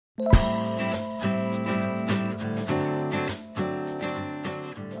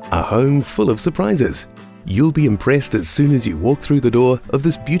A home full of surprises. You'll be impressed as soon as you walk through the door of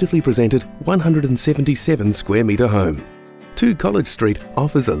this beautifully presented 177 square metre home. 2 College Street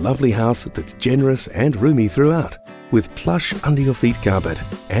offers a lovely house that's generous and roomy throughout, with plush under your feet carpet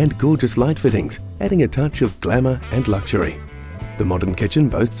and gorgeous light fittings, adding a touch of glamour and luxury. The modern kitchen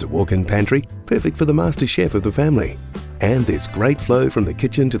boasts a walk-in pantry, perfect for the master chef of the family. And there's great flow from the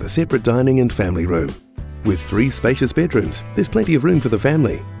kitchen to the separate dining and family room. With 3 spacious bedrooms, there's plenty of room for the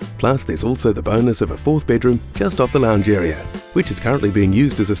family. Plus, there's also the bonus of a 4th bedroom just off the lounge area, which is currently being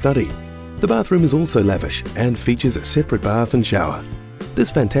used as a study. The bathroom is also lavish and features a separate bath and shower.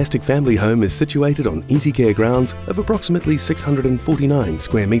 This fantastic family home is situated on easy care grounds of approximately 649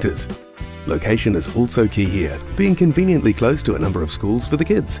 square metres. Location is also key here, being conveniently close to a number of schools for the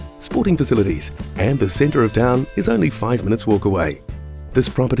kids, sporting facilities, and the centre of town is only 5 minutes walk away. This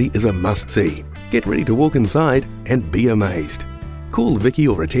property is a must-see. Get ready to walk inside and be amazed. Call Vicky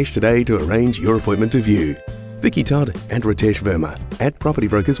or Ritesh today to arrange your appointment to view. Vicky Todd and Ritesh Verma at Property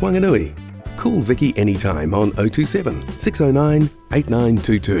Brokers Wanganui. Call Vicky anytime on 027 609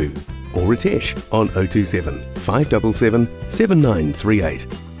 8922 or Ritesh on 027 577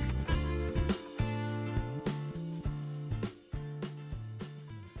 7938.